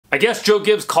I guess Joe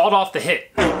Gibbs called off the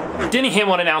hit. Denny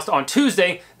Hamlin announced on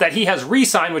Tuesday that he has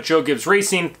re-signed with Joe Gibbs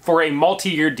Racing for a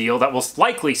multi-year deal that will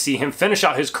likely see him finish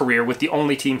out his career with the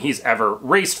only team he's ever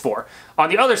raced for. On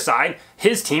the other side,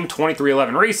 his team,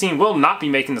 23XI Racing, will not be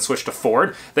making the switch to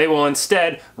Ford. They will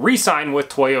instead re-sign with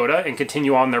Toyota and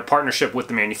continue on their partnership with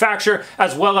the manufacturer,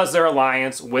 as well as their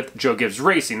alliance with Joe Gibbs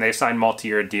Racing. They've signed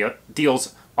multi-year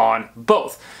deals on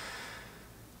both.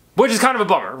 Which is kind of a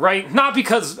bummer, right? Not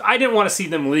because I didn't want to see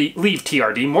them leave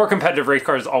TRD. More competitive race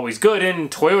cars is always good,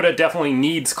 and Toyota definitely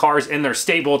needs cars in their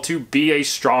stable to be a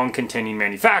strong contending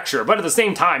manufacturer. But at the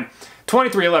same time,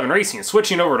 23XI Racing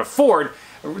switching over to Ford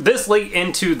this late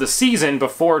into the season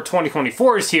before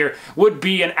 2024 is here would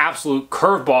be an absolute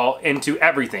curveball into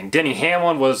everything. Denny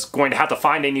Hamlin was going to have to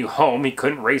find a new home. He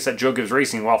couldn't race at Joe Gibbs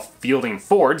Racing while fielding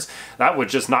Fords. That would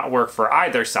just not work for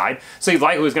either side. So he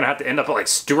likely was going to have to end up at like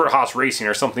Stewart-Haas Racing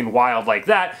or something wild like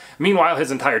that. Meanwhile,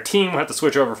 his entire team would have to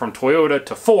switch over from Toyota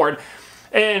to Ford.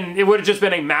 And it would have just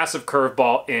been a massive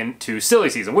curveball into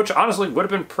silly season, which honestly would have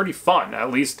been pretty fun.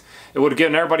 At least it would have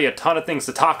given everybody a ton of things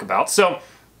to talk about. So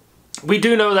we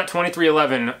do know that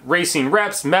 23XI Racing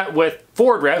reps met with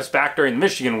Ford reps back during the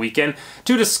Michigan weekend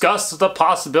to discuss the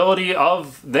possibility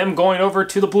of them going over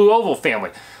to the Blue Oval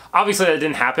family. Obviously that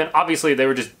didn't happen. Obviously they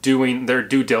were just doing their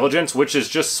due diligence, which is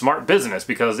just smart business,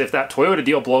 because if that Toyota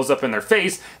deal blows up in their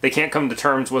face, they can't come to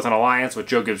terms with an alliance with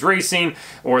Joe Gibbs Racing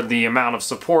or the amount of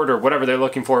support or whatever they're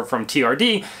looking for from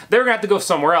TRD. They're going to have to go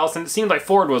somewhere else, and it seemed like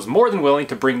Ford was more than willing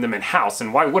to bring them in-house,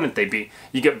 and why wouldn't they be?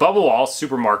 You get Bubba Wallace,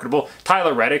 super marketable,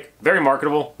 Tyler Reddick, very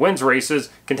marketable, wins races,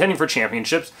 contending for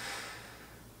championships.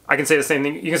 I can say the same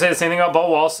thing. You can say the same thing about Bubba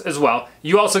Wallace as well.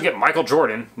 You also get Michael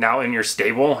Jordan now in your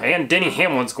stable, and Denny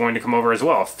Hamlin's going to come over as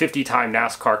well, a 50-time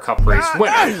NASCAR Cup race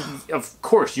winner. Of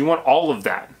course, you want all of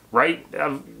that, right?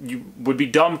 You would be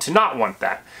dumb to not want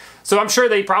that. So I'm sure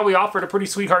they probably offered a pretty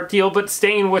sweetheart deal, but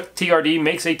staying with TRD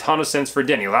makes a ton of sense for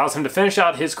Denny. Allows him to finish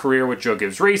out his career with Joe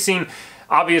Gibbs Racing.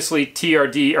 Obviously,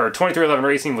 TRD, or 23XI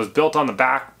Racing, was built on the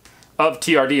back of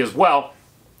TRD as well.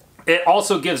 It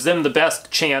also gives them the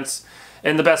best chance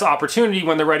and the best opportunity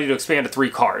when they're ready to expand to 3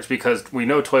 cars, because we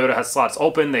know Toyota has slots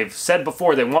open. They've said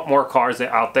before they want more cars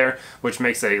out there, which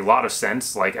makes a lot of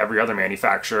sense, like every other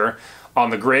manufacturer on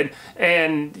the grid.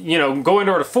 And, you know, going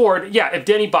over to Ford, yeah, if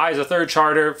Denny buys a 3rd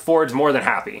charter, Ford's more than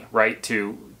happy, right,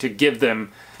 to give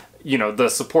them, you know, the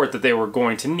support that they were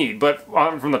going to need. But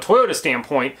from the Toyota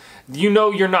standpoint, you know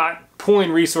you're not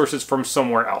pulling resources from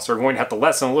somewhere else. They're going to have to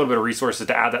lessen a little bit of resources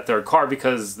to add that 3rd car,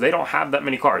 because they don't have that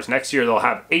many cars. Next year they'll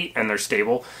have 8 in their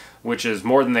stable, which is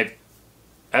more than they've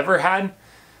ever had.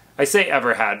 I say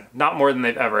ever had, not more than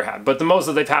they've ever had, but the most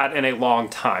that they've had in a long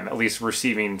time, at least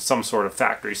receiving some sort of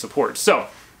factory support. So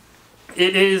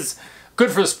it is good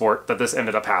for the sport that this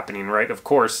ended up happening, right? Of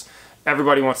course,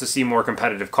 everybody wants to see more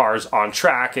competitive cars on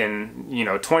track, and, you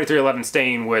know, 23XI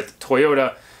staying with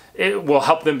Toyota, it will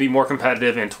help them be more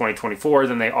competitive in 2024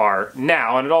 than they are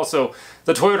now. And it also,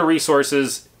 the Toyota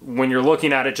resources, when you're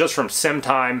looking at it just from sim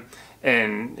time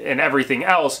and everything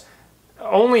else,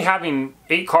 only having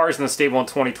 8 cars in the stable in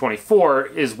 2024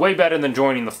 is way better than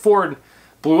joining the Ford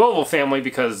Blue Oval family,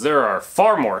 because there are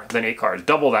far more than 8 cars,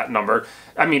 double that number.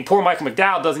 I mean, poor Michael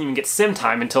McDowell doesn't even get sim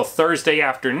time until Thursday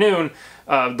afternoon,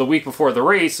 the week before the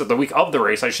race, or the week of the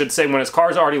race, I should say, when his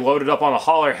car's already loaded up on the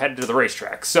hauler headed to the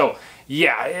racetrack. So,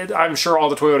 yeah, I'm sure all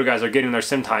the Toyota guys are getting their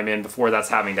sim time in before that's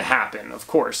having to happen, of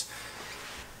course.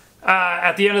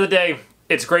 At the end of the day,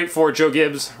 it's great for Joe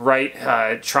Gibbs,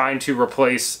 right? Trying to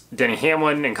replace Denny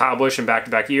Hamlin and Kyle Busch in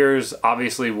back-to-back years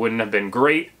obviously wouldn't have been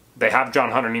great. They have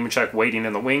John Hunter Nemechek waiting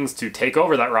in the wings to take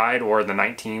over that ride, or the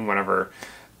 19, whenever,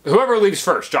 whoever leaves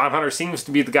first. John Hunter seems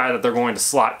to be the guy that they're going to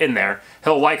slot in there.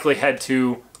 He'll likely head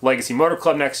to Legacy Motor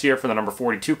Club next year for the number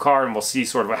 42 car, and we'll see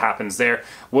sort of what happens there.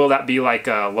 Will that be like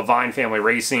Levine Family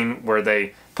Racing, where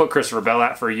they put Christopher Bell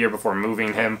at for a year before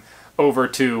moving him over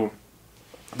to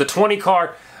the 20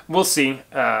 car? We'll see.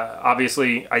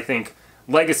 Obviously, I think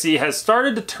Legacy has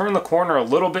started to turn the corner a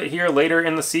little bit here later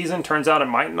in the season. Turns out it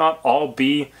might not all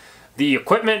be the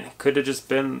equipment. Could have just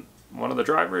been one of the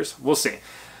drivers. We'll see.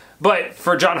 But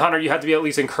for John Hunter, you have to be at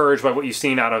least encouraged by what you've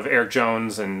seen out of Eric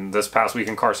Jones and this past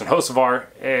weekend Carson Hocevar.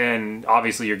 And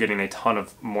obviously you're getting a ton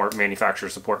of more manufacturer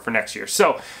support for next year.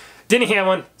 So Denny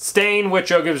Hamlin staying with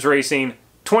Joe Gibbs Racing,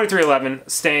 23XI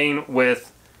staying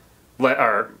with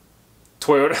Toyota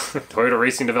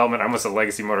Racing Development. I almost said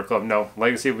Legacy Motor Club. No,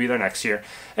 Legacy will be there next year.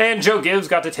 And Joe Gibbs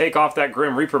got to take off that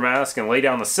Grim Reaper mask and lay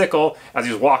down the sickle as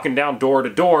he was walking down door to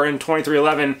door, and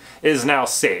 23XI is now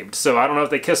saved. So I don't know if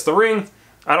they kissed the ring.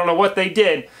 I don't know what they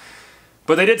did,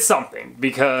 but they did something,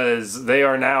 because they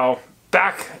are now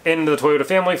back into the Toyota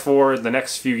family for the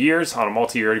next few years on a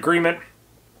multi-year agreement.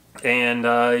 And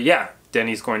yeah,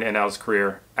 Denny's going to end out his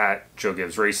career at Joe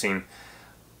Gibbs Racing,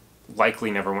 likely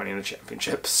never winning the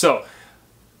championship. So,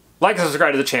 like and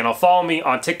subscribe to the channel. Follow me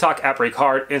on TikTok at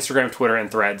BreakHard, Instagram, Twitter, and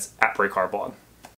Threads at BreakHardBlog.